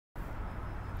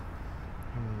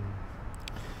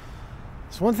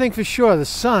It's one thing for sure, the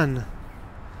sun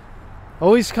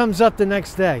always comes up the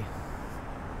next day.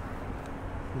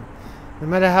 No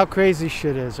matter how crazy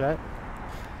shit is, right?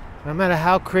 No matter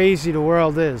how crazy the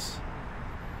world is.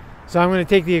 So I'm going to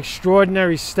take the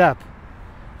extraordinary step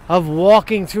of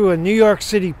walking through a New York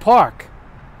City park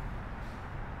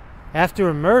after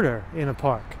a murder in a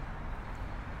park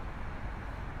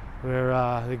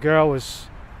where the girl was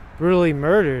brutally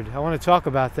murdered. I want to talk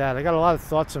about that. I got a lot of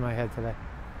thoughts in my head today.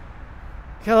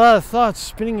 Got a lot of thoughts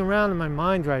spinning around in my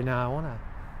mind right now.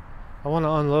 I want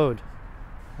to unload.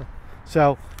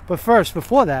 So, but first,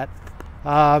 before that,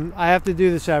 I have to do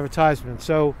this advertisement.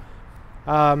 So,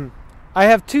 I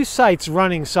have two sites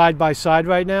running side by side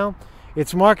right now.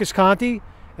 It's Marcus Conte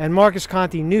and Marcus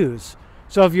Conte News.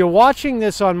 So if you're watching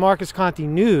this on Marcus Conte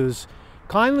News,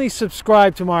 kindly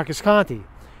subscribe to Marcus Conte.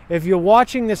 If you're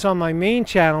watching this on my main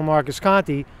channel, Marcus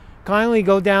Conte, kindly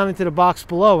go down into the box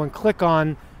below and click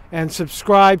on and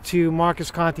subscribe to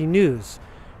Marcus Conte News,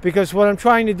 because what I'm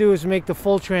trying to do is make the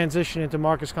full transition into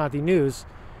Marcus Conte News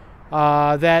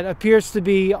that appears to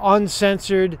be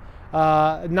uncensored,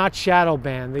 not shadow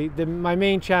banned. My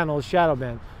main channel is shadow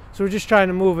banned, so we're just trying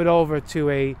to move it over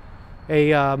to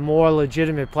a more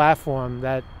legitimate platform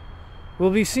that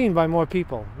will be seen by more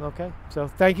people. Okay, so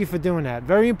thank you for doing that.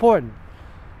 Very important,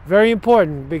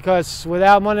 because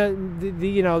without money,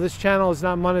 this channel is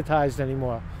not monetized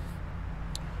anymore.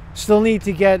 Still need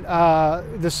to get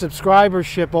the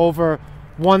subscribership over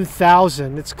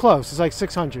 1,000. It's close. It's like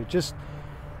 600. Just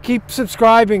keep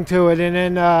subscribing to it, and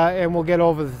then and we'll get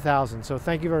over the 1,000. So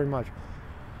thank you very much.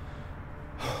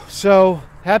 So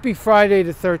happy Friday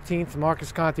the 13th.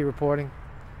 Marcus Conte reporting,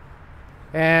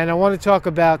 and I want to talk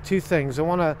about two things.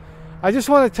 I just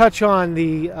want to touch on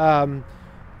the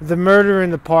murder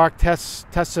in the park,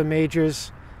 Tessa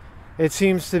Majors. It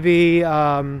seems to be.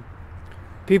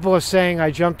 People are saying I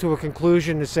jumped to a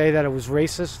conclusion to say that it was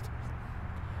racist.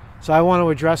 So I want to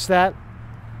address that.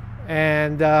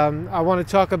 And I want to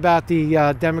talk about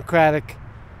the Democratic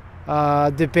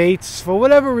debates for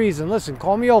whatever reason. Listen,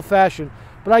 call me old-fashioned,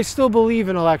 but I still believe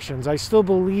in elections. I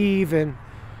believe in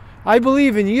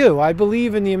you. I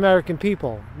believe in the American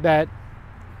people, that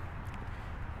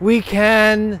we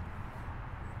can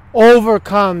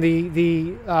overcome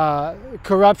the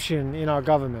corruption in our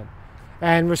government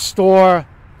and restore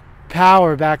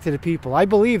power back to the people. I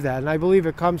believe that, and I believe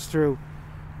it comes through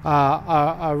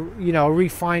a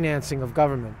refinancing of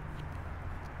government.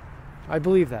 I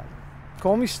believe that.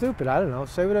 Call me stupid. I don't know.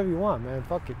 Say whatever you want, man.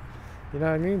 Fuck it. You know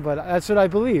what I mean? But that's what I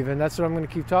believe, and that's what I'm going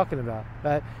to keep talking about.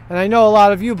 And I know a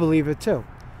lot of you believe it too.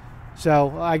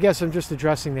 So I guess I'm just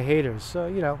addressing the haters. So,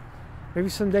 maybe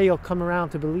someday you'll come around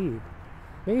to believe.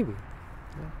 Maybe.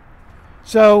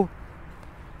 So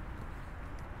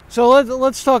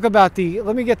let's talk about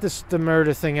let me get the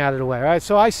murder thing out of the way, all right?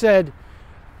 So I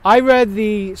read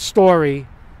the story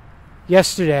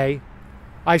yesterday.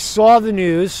 I saw the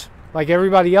news like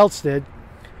everybody else did,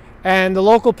 and the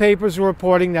local papers were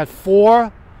reporting that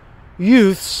 4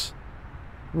 youths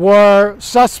were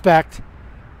suspect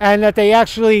and that they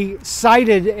actually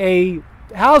cited a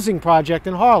housing project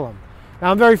in Harlem.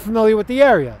 Now, I'm very familiar with the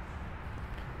area.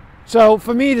 So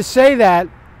for me to say that,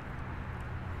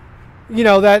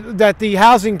 that the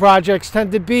housing projects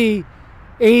tend to be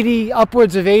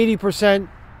upwards of 80%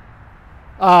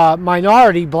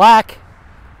 minority, black,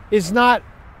 is not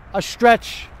a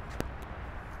stretch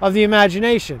of the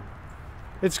imagination.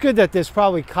 It's good that there's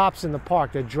probably cops in the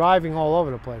park. They're driving all over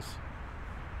the place.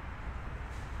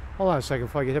 Hold on a second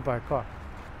before I get hit by a car.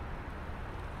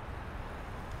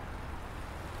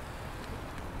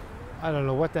 I don't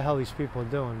know what the hell these people are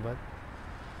doing,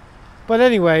 but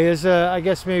anyway, there's I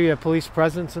guess maybe a police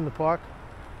presence in the park.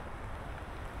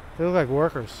 They look like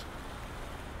workers.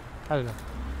 I don't know.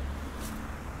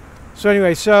 So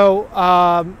anyway,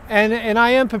 and I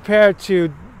am prepared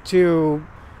to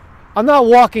I'm not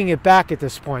walking it back at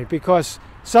this point, because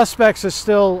suspects are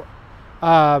still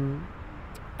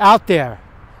out there,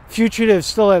 fugitives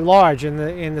still at large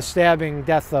in the stabbing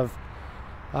death of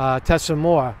Tessa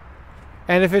Moore.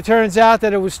 And if it turns out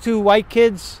that it was 2 white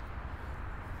kids,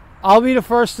 I'll be the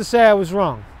first to say I was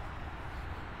wrong.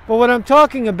 But what I'm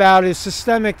talking about is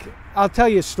systemic. I'll tell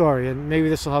you a story, and maybe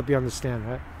this will help you understand,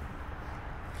 right?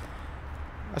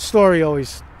 A story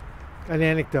always, an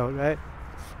anecdote, right?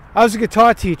 I was a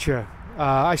guitar teacher.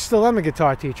 I still am a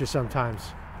guitar teacher sometimes.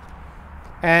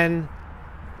 And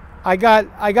I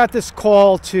got this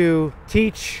call to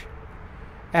teach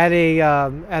at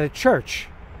a church,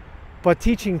 but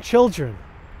teaching children.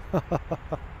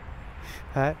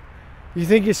 Right? You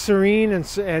think you're serene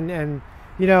and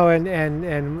you know,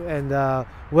 and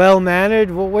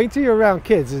well-mannered. Well, wait till you're around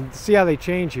kids and see how they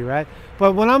change you, right?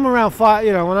 But when I'm around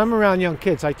when I'm around young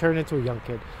kids, I turn into a young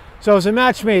kid. So it was a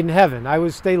match made in heaven.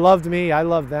 They loved me, I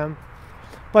loved them.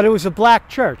 But it was a black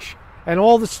church, and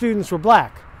all the students were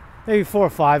black, maybe 4 or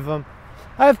 5 of them.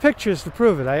 I have pictures to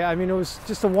prove it. I mean, it was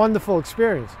just a wonderful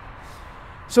experience.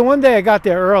 So one day I got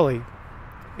there early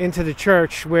into the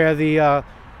church where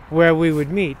we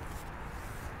would meet,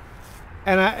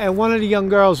 and one of the young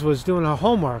girls was doing her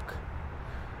homework.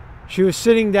 She was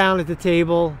sitting down at the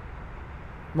table,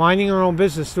 minding her own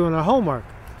business, doing her homework.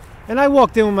 And I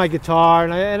walked in with my guitar,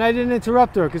 and I didn't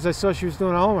interrupt her because I saw she was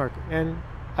doing her homework. And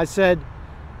I said,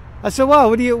 "Well,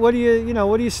 what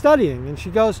are you studying?" And she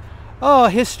goes, "Oh,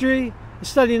 history. I'm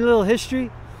studying a little history."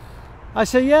 I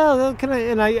said, "Yeah, can I?"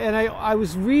 And I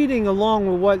was reading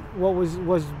along with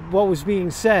what was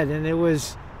being said, and it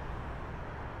was.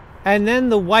 And then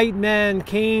the white man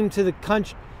came to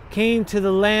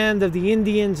the land of the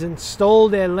Indians and stole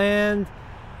their land,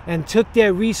 and took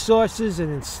their resources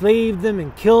and enslaved them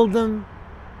and killed them.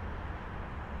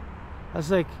 I was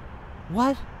like,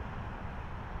 what?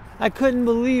 I couldn't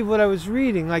believe what I was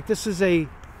reading. Like, this is a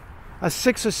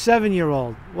 6 or 7 year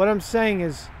old. What I'm saying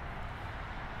is,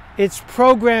 it's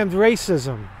programmed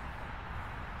racism.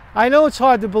 I know it's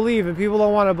hard to believe and people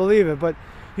don't want to believe it, but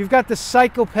you've got the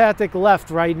psychopathic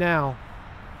left right now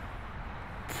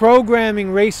programming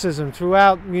racism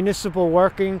throughout municipal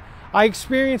working. I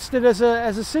experienced it as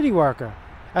a city worker,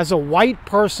 as a white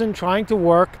person trying to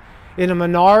work in a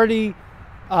minority,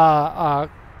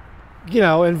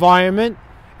 environment,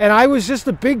 and I was just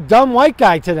a big dumb white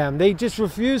guy to them. They just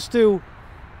refused to.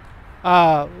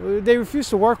 They refused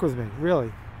to work with me,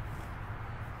 really.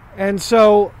 And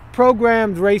so,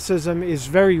 programmed racism is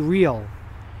very real,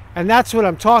 and that's what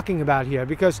I'm talking about here.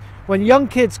 Because when young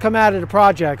kids come out of the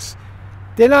projects,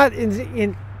 they're not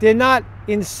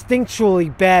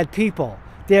instinctually bad people.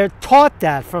 They're taught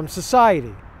that from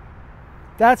society.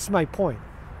 That's my point.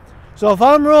 So if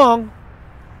I'm wrong,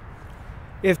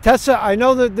 if Tessa, I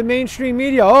know that the mainstream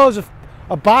media, it was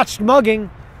a botched mugging,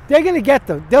 they're going to get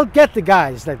them. They'll get the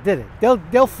guys that did it.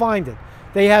 They'll find it.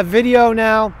 They have video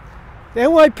now. The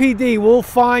NYPD will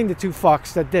find the 2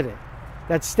 fucks that did it,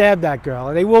 that stabbed that girl,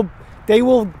 and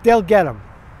they'll get them.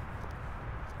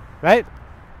 Right?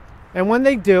 And when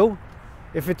they do,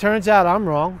 if it turns out I'm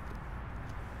wrong,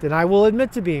 then I will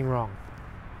admit to being wrong.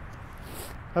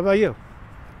 How about you?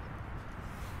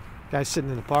 Guy's sitting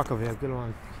in the park over here. Good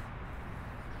on.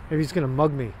 Maybe he's going to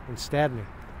mug me and stab me.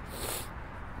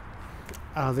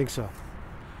 I don't think so.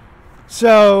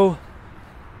 So,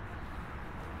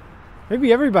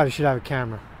 maybe everybody should have a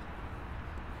camera.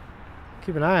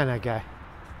 Keep an eye on that guy.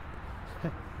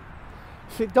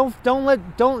 See,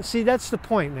 that's the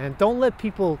point, man. Don't let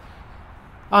people.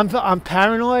 I'm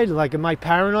paranoid. Like, am I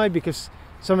paranoid because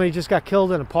somebody just got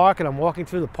killed in a park and I'm walking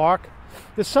through the park?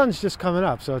 The sun's just coming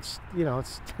up, so it's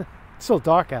it's still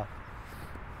dark out.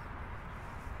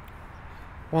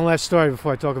 One last story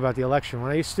before I talk about the election. When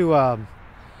I used to, I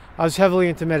was heavily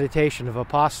into meditation, of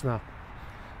Vipassana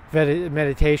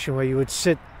meditation, where you would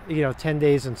sit, 10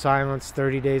 days in silence,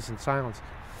 30 days in silence,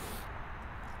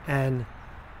 and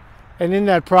in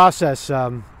that process.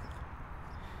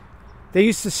 They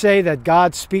used to say that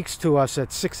God speaks to us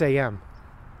at 6 a.m.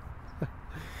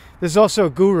 There's also a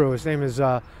guru. His name is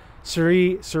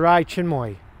Sarai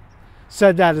Chinmoy.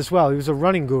 Said that as well. He was a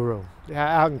running guru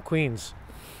out in Queens.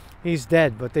 He's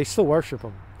dead, but they still worship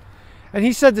him. And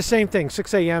he said the same thing.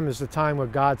 6 a.m. is the time where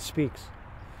God speaks.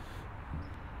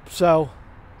 So,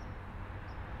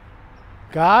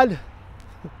 God,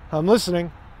 I'm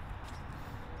listening.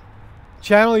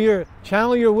 Channel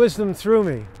your wisdom through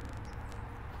me.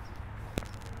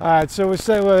 All right, so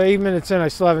we're 8 minutes in. I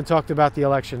still haven't talked about the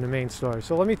election, the main story.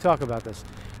 So let me talk about this,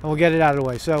 and we'll get it out of the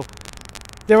way. So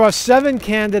there are 7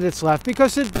 candidates left,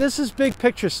 because this is big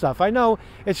picture stuff. I know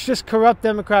it's just corrupt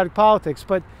democratic politics,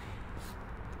 but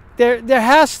there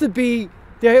has to be,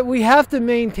 we have to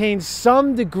maintain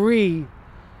some degree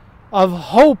of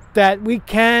hope that we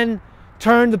can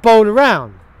turn the boat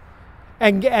around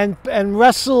and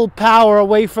wrestle power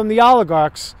away from the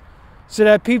oligarchs, so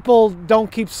that people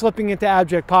don't keep slipping into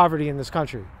abject poverty in this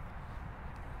country.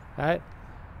 Right?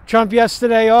 Trump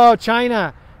yesterday,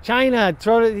 China,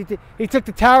 he took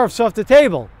the tariffs off the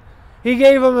table. He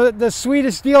gave them the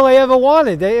sweetest deal they ever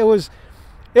wanted. It was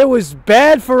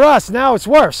bad for us. Now it's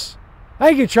worse.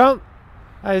 Thank you, Trump.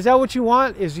 Is that what you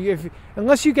want?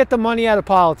 Unless you get the money out of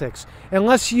politics,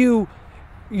 unless you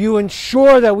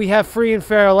ensure that we have free and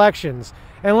fair elections,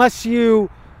 unless you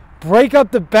break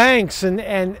up the banks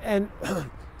and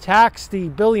tax the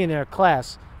billionaire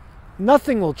class,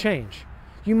 nothing will change.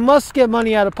 You must get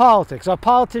money out of politics. Our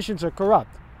politicians are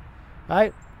corrupt,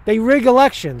 right? They rig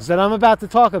elections that I'm about to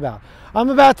talk about. I'm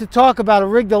about to talk about a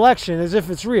rigged election as if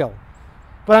it's real.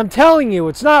 But I'm telling you,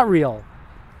 it's not real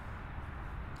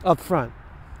up front.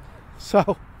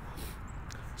 So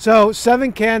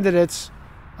 7 candidates.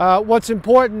 What's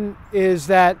important is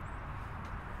that,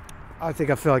 I think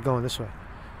I feel like going this way.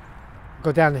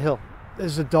 Go down the hill.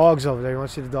 There's the dogs over there. You want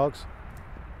to see the dogs?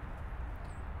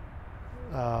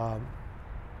 There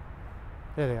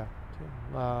they are.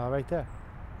 Right there.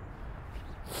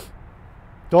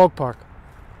 Dog park.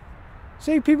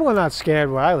 See, people are not scared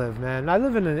where I live, man. I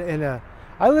live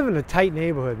in a tight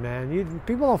neighborhood, man.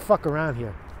 People don't fuck around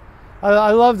here.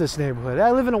 I love this neighborhood.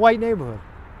 I live in a white neighborhood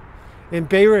in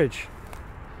Bay Ridge.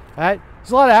 Right?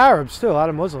 There's a lot of Arabs too, a lot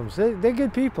of Muslims. They're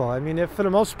good people. I mean, for the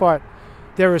most part,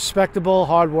 they're respectable,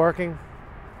 hardworking.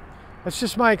 That's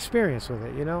just my experience with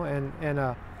it, you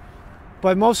know.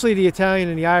 But mostly the Italian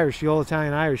and the Irish, the old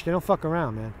Italian Irish, they don't fuck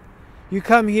around, man. You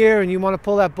come here and you want to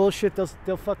pull that bullshit,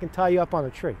 they'll fucking tie you up on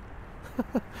a tree.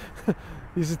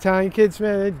 These Italian kids,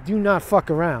 man, they do not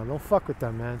fuck around. Don't fuck with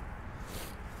them, man.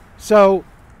 So,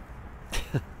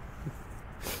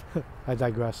 I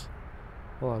digress.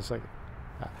 Hold on a second.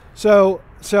 So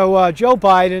Joe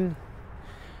Biden,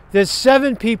 there's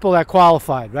 7 people that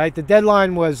qualified, right? The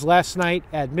deadline was last night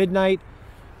at midnight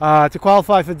to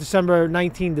qualify for December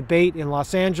 19 debate in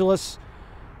Los Angeles.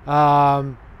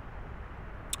 Joe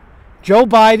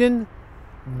Biden,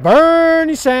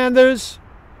 Bernie Sanders,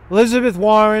 Elizabeth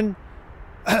Warren,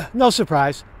 no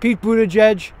surprise. Pete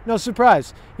Buttigieg, no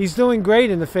surprise. He's doing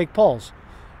great in the fake polls.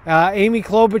 Amy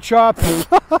Klobuchar,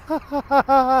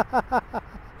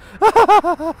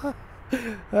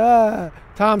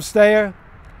 Tom Steyer,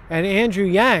 and Andrew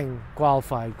Yang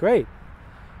qualified. Great.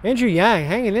 Andrew Yang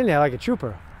hanging in there like a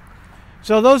trooper.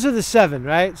 So those are the 7,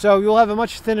 right? So you'll have a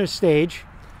much thinner stage,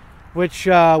 which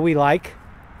we like,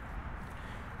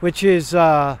 which is,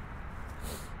 more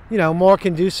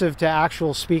conducive to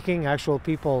actual speaking, actual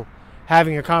people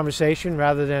having a conversation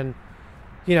rather than,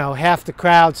 half the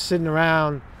crowd sitting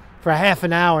around for half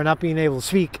an hour not being able to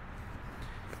speak.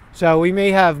 So we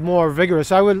may have more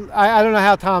vigorous. I don't know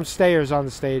how Tom Steyer's on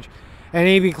the stage and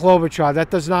Amy Klobuchar. That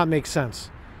does not make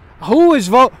sense. Who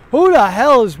the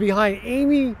hell is behind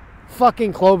Amy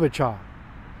fucking Klobuchar?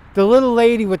 The little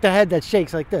lady with the head that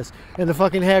shakes like this and the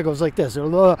fucking hair goes like this.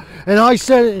 And I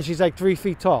said it, and she's like 3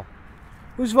 feet tall.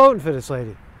 Who's voting for this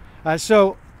lady?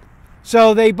 So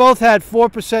they both had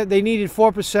 4%. They needed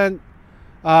 4%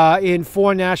 in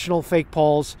 4 national fake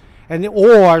polls, or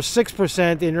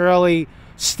 6% in early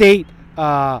state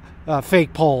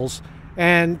fake polls,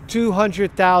 and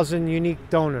 200,000 unique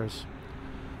donors.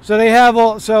 So they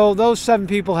have so those 7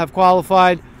 people have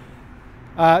qualified.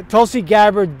 Tulsi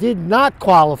Gabbard did not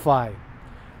qualify,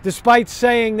 despite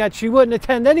saying that she wouldn't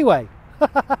attend anyway.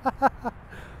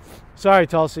 Sorry,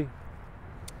 Tulsi.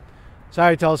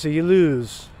 Sorry, Tulsi. You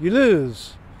lose. You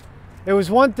lose. It was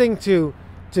one thing to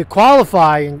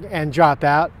qualify and drop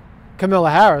out,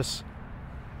 Kamala Harris.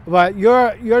 But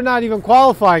you're not even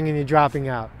qualifying and you're dropping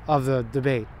out of the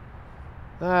debate.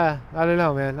 I don't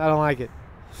know, man. I don't like it.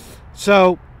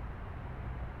 So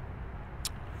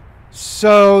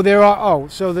there are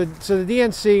the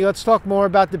DNC. Let's talk more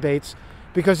about debates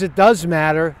because it does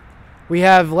matter. We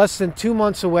have less than 2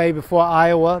 months away before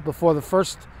Iowa, before the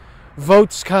first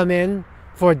votes come in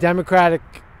for a Democratic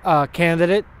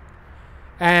candidate,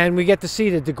 and we get to see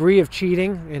the degree of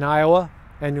cheating in Iowa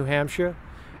and New Hampshire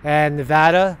and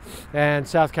Nevada and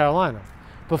South Carolina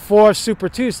before Super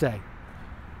Tuesday.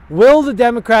 Will the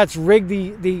Democrats rig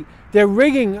they're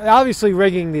obviously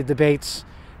rigging the debates.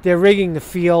 They're rigging the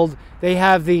field. They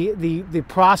have the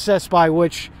process by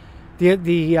which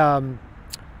the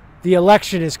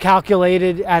election is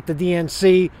calculated at the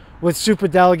DNC with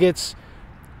superdelegates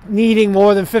needing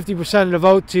more than 50% of the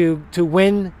vote to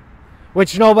win,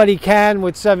 which nobody can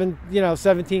with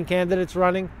 17 candidates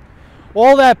running.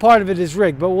 All that part of it is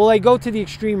rigged, but will they go to the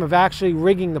extreme of actually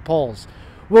rigging the polls?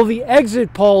 Will the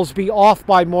exit polls be off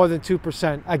by more than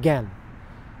 2% again?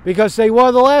 Because they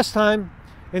were the last time.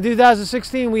 In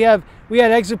 2016, we had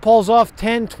exit polls off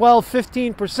 10, 12,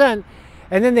 15%,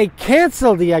 and then they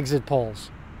canceled the exit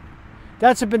polls.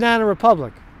 That's a banana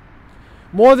republic.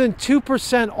 More than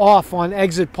 2% off on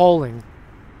exit polling,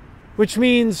 which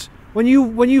means when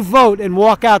you vote and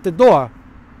walk out the door,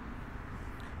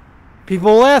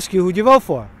 people will ask you, who'd you vote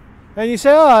for? And you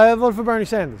say, I voted for Bernie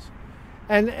Sanders.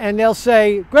 And they'll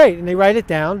say, great, and they write it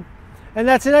down. And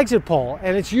that's an exit poll.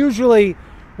 And it's usually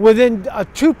within a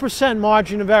 2%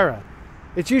 margin of error.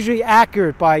 It's usually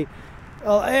accurate by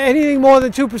anything more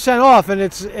than 2% off, and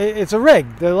it's a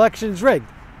rig. The election's rigged.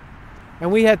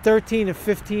 And we had 13 and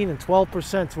 15 and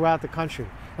 12% throughout the country.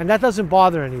 And that doesn't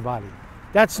bother anybody.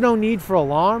 That's no need for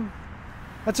alarm.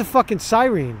 That's a fucking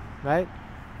siren, right?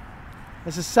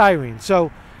 That's a siren.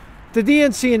 So the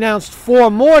DNC announced 4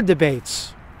 more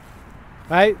debates.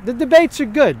 Right? The debates are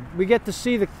good. We get to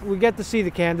see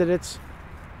the candidates.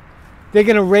 They're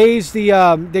going to raise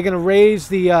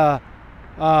the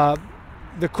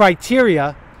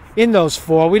criteria in those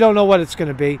 4. We don't know what it's going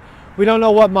to be. We don't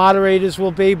know what moderators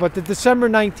will be, but the December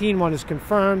 19 one is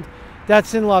confirmed.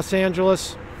 That's in Los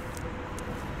Angeles.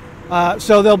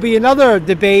 So there'll be another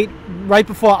debate right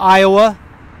before Iowa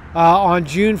on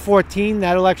June 14.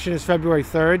 That election is February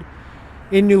 3rd.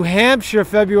 In New Hampshire,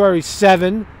 February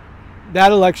 7.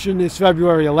 That election is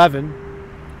February 11.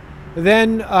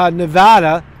 Then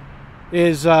Nevada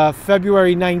is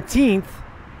February 19th,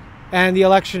 and the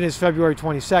election is February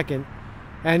 22nd.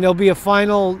 And there'll be a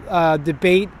final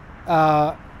debate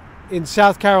in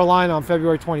South Carolina on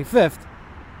February 25th,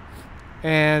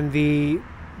 and the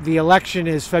election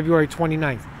is February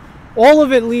 29th. All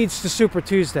of it leads to Super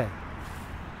Tuesday,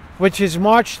 which is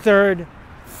March 3rd,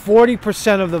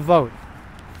 40% of the vote.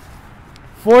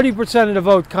 40% of the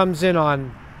vote comes in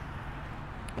on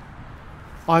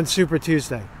Super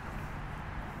Tuesday.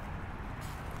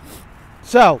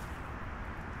 So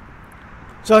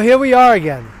here we are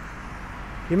again.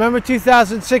 You remember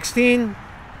 2016?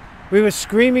 We were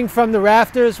screaming from the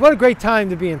rafters. What a great time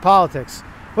to be in politics.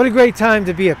 What a great time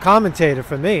to be a commentator,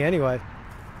 for me anyway.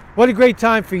 What a great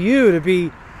time for you to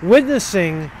be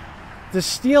witnessing the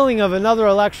stealing of another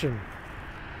election.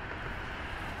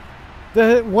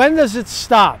 When does it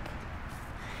stop?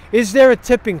 Is there a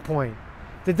tipping point?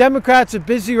 The Democrats are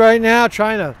busy right now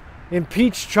trying to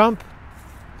impeach Trump.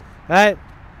 Right?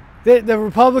 The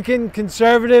Republican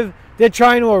conservative, they're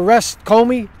trying to arrest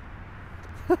Comey.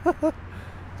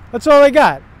 That's all they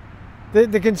got.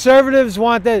 The conservatives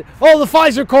want that. Oh, the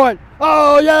Pfizer court.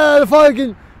 Oh, yeah,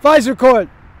 the Pfizer court.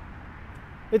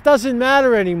 It doesn't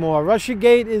matter anymore.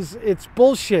 Russiagate it's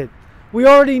bullshit. We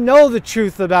already know the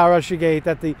truth about Russiagate,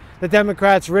 that the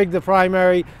Democrats rigged the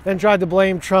primary, then tried to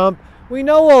blame Trump. We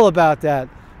know all about that,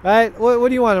 right? What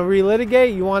do you want to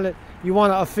relitigate? You want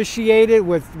to officiate it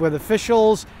with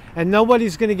officials, and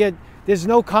nobody's going to get. There's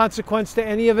no consequence to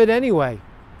any of it anyway.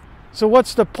 So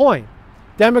what's the point?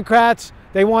 Democrats,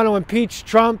 they want to impeach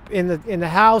Trump in the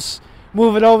House,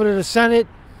 move it over to the Senate,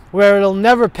 where it'll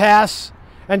never pass,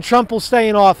 and Trump will stay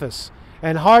in office.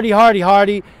 And hardy,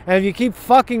 and if you keep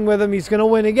fucking with him, he's going to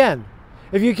win again.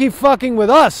 If you keep fucking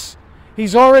with us,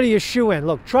 he's already a shoo-in.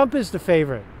 Look, Trump is the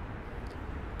favorite.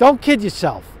 Don't kid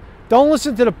yourself. Don't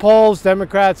listen to the polls.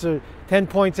 Democrats are 10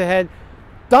 points ahead.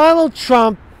 Donald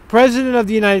Trump, President of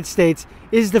the United States,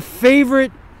 is the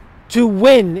favorite to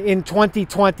win in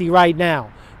 2020 right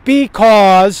now,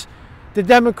 because the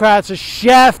Democrats are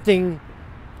shafting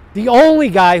the only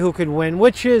guy who could win,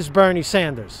 which is Bernie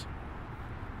Sanders.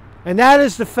 And that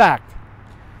is the fact.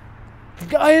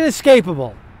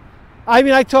 Inescapable. I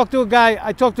mean, I talked to a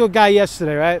guy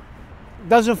yesterday, right?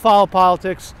 Doesn't follow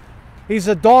politics. He's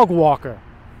a dog walker.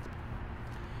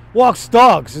 Walks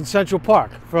dogs in Central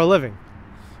Park for a living.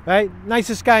 Right?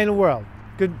 Nicest guy in the world.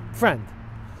 Good friend.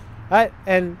 Right?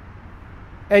 And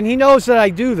he knows that I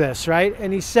do this, right?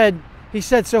 And he said,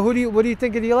 so what do you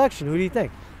think of the election? Who do you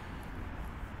think?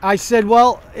 I said,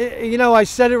 well, I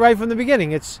said it right from the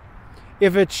beginning.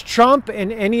 If it's Trump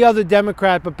and any other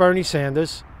Democrat but Bernie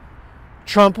Sanders,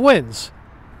 Trump wins.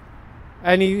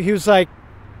 And he was like,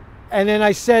 and then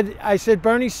I said,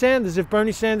 Bernie Sanders, if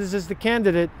Bernie Sanders is the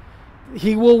candidate,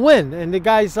 he will win. And the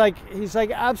guy's like, he's like,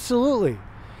 absolutely.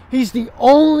 He's the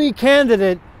only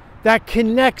candidate that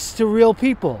connects to real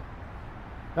people,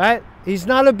 right? He's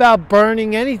not about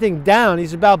burning anything down.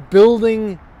 He's about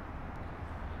building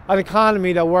an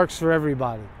economy that works for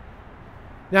everybody.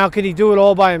 Now, can he do it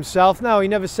all by himself? No, he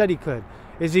never said he could.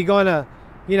 Is he going to,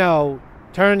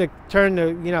 turn the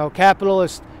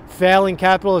failing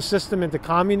capitalist system into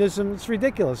communism? It's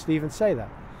ridiculous to even say that.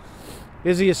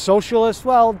 Is he a socialist?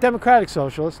 Well, democratic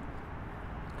socialist.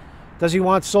 Does he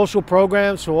want social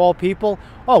programs for all people?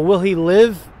 Oh, will he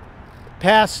live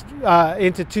past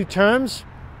into 2 terms?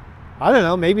 I don't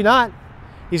know, maybe not.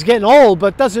 He's getting old,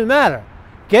 but it doesn't matter.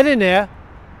 Get in there,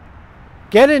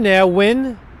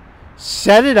 win,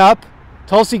 set it up.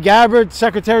 Tulsi Gabbard,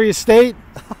 Secretary of State.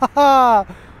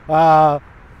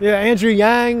 Andrew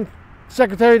Yang,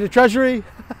 Secretary of the Treasury.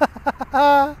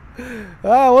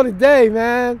 What a day,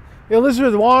 man.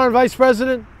 Elizabeth Warren, Vice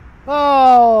President.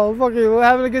 Oh, fucking, we're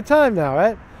having a good time now,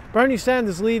 right? Bernie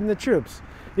Sanders leading the troops.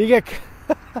 You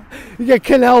get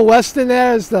Kennell West in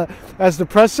there as the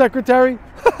press secretary.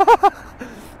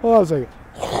 Hold on a second.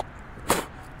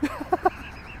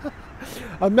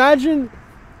 Imagine,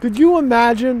 could you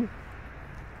imagine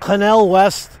Cornel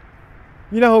West?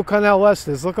 You know who Cornel West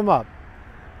is? Look him up.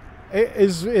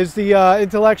 Is the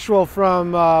intellectual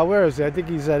from where is he? I think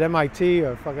he's at MIT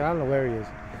or fucking I don't know where he is,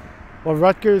 or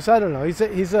Rutgers. I don't know. He's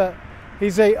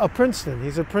a Princeton.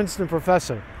 He's a Princeton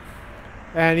professor,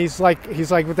 and he's like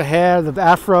with the hair, the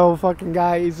afro fucking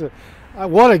guy. He's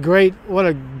what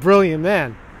a brilliant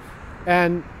man,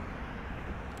 and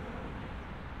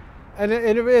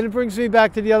it brings me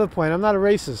back to the other point. I'm not a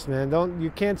racist, man.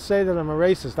 You can't say that I'm a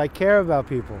racist. I care about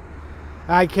people.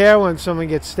 I care when someone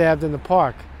gets stabbed in the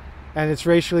park and it's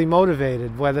racially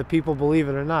motivated, whether people believe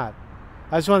it or not.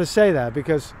 I just want to say that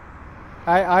because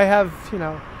I have,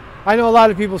 I know a lot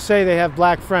of people say they have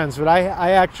black friends, but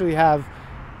I actually have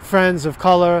friends of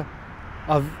color,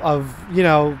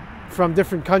 from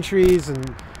different countries,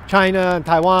 and China and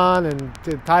Taiwan and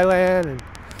Thailand and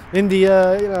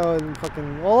India, and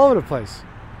fucking all over the place.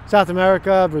 South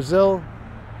America, Brazil.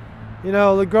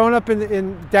 Growing up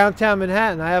in downtown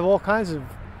Manhattan, I have all kinds of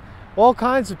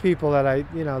people that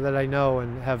I know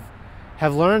and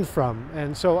have learned from.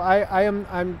 And so I'm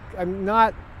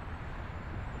not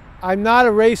a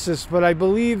racist, but I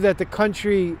believe that the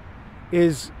country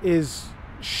is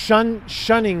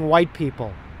shunning white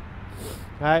people.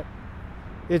 Right?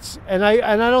 And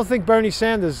I don't think Bernie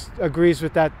Sanders agrees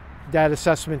with that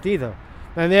assessment either.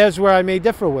 And there's where I may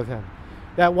differ with him.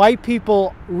 That white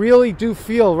people really do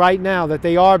feel right now that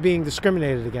they are being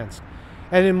discriminated against.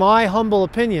 And in my humble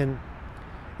opinion,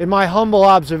 in my humble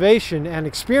observation and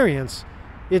experience,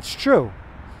 it's true.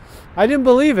 I didn't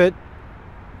believe it.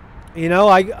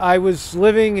 I was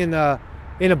living in a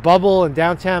bubble in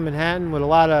downtown Manhattan with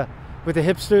with the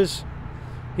hipsters,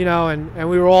 and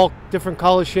we were all different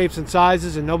colors, shapes, and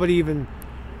sizes, and nobody even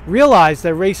realized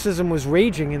that racism was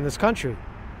raging in this country.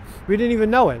 We didn't even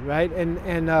know it, right? And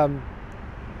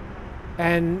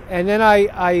then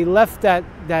I left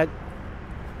that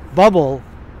bubble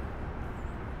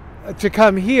to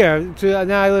come here.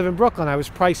 Now I live in Brooklyn. I was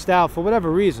priced out for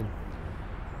whatever reason,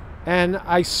 and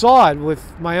I saw it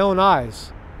with my own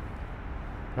eyes.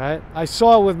 Right? I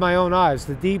saw it with my own eyes,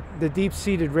 the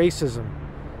deep-seated racism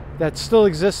that still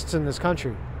exists in this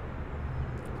country.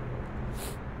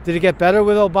 Did it get better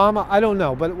with Obama? I don't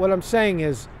know. But what I'm saying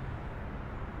is,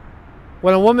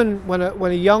 when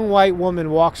a young white woman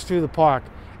walks through the park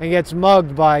and gets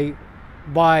mugged by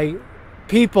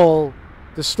people,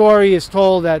 the story is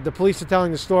told that the police are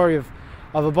telling the story of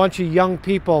a bunch of young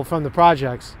people from the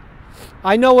projects.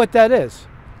 I know what that is.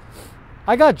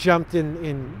 I got jumped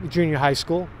in junior high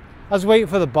school. I was waiting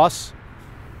for the bus,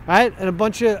 right? And a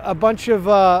bunch of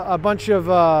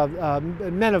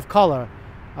men of color,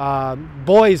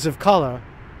 boys of color,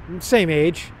 same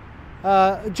age,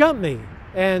 jumped me.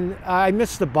 And I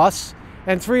missed the bus,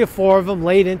 and 3 or 4 of them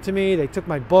laid into me. They took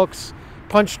my books,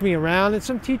 punched me around, and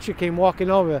some teacher came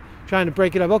walking over trying to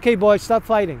break it up. Okay, boys, stop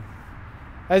fighting.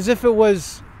 As if it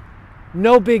was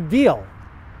no big deal.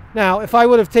 Now, if I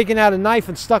would have taken out a knife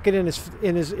and stuck it in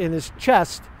his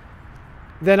chest,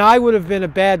 then I would have been a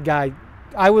bad guy.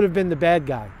 I would have been the bad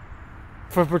guy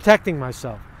for protecting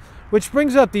myself. Which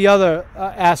brings up the other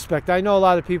aspect. I know a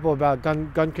lot of people about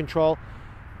gun control.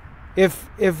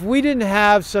 If we didn't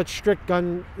have such strict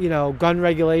gun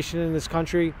regulation in this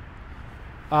country,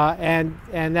 and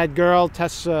that girl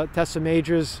Tessa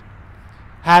Majors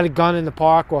had a gun in the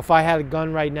park, or if I had a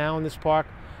gun right now in this park,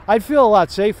 I'd feel a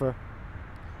lot safer.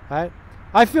 Right?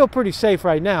 I feel pretty safe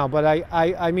right now, but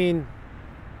I mean,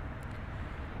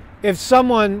 if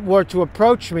someone were to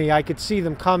approach me, I could see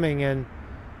them coming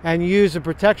and use a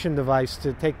protection device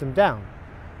to take them down.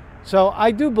 So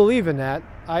I do believe in that.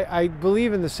 I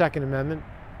believe in the Second Amendment,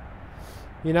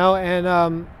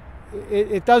 and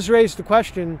it does raise the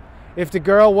question, if the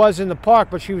girl was in the park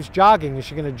but she was jogging, is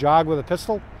she going to jog with a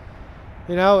pistol?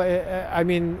 I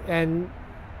mean, and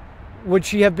would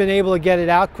she have been able to get it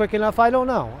out quick enough? I don't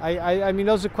know. I mean,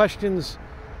 those are questions.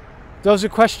 Those are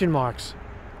question marks.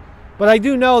 But I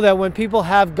do know that when people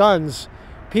have guns,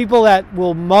 people that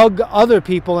will mug other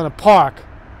people in a park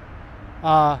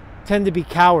tend to be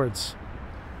cowards.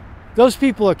 Those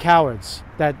people are cowards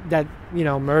that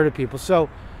murder people. So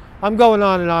I'm going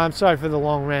on and on. I'm sorry for the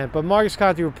long rant, but Marcus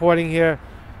Conte reporting here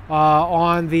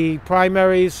on the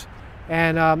primaries,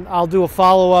 and I'll do a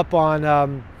follow-up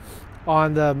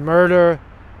on the murder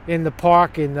in the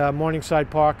park, in Morningside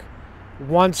Park,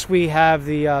 once we have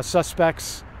the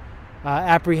suspects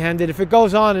apprehended. If it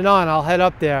goes on and on, I'll head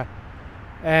up there,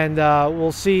 and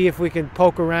we'll see if we can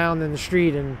poke around in the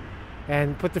street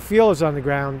and put the feelers on the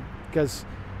ground, because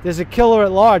there's a killer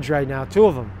at large right now, 2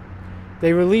 of them.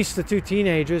 They released the 2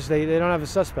 teenagers. They don't have a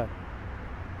suspect.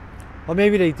 Or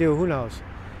maybe they do, who knows.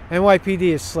 NYPD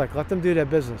is slick. Let them do their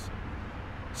business.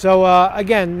 So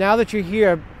again, now that you're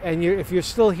here, and if you're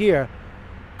still here,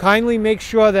 kindly make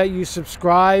sure that you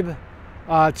subscribe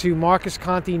to Marcus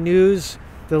Conte News.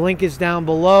 The link is down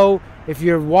below. If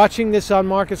you're watching this on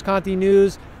Marcus Conte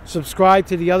News, subscribe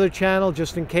to the other channel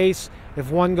just in case if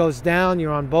one goes down,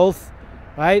 you're on both,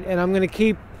 right? And I'm going to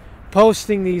keep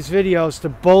posting these videos to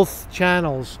both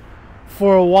channels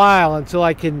for a while until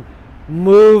I can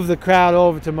move the crowd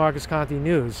over to Marcus Conte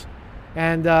News.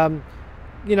 And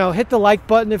you know, hit the like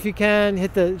button if you can,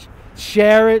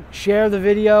 share the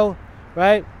video,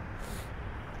 right?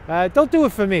 Don't do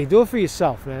it for me, do it for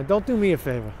yourself, man. Don't do me a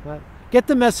favor, right? Get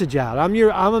the message out. I'm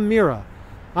a mirror.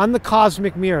 I'm the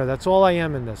cosmic mirror. That's all I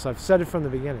am in this. I've said it from the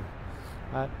beginning.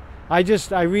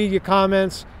 I read your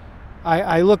comments.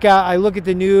 I look at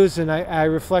the news, and I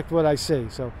reflect what I see.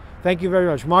 So thank you very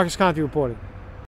much. Marcus Conte reporting.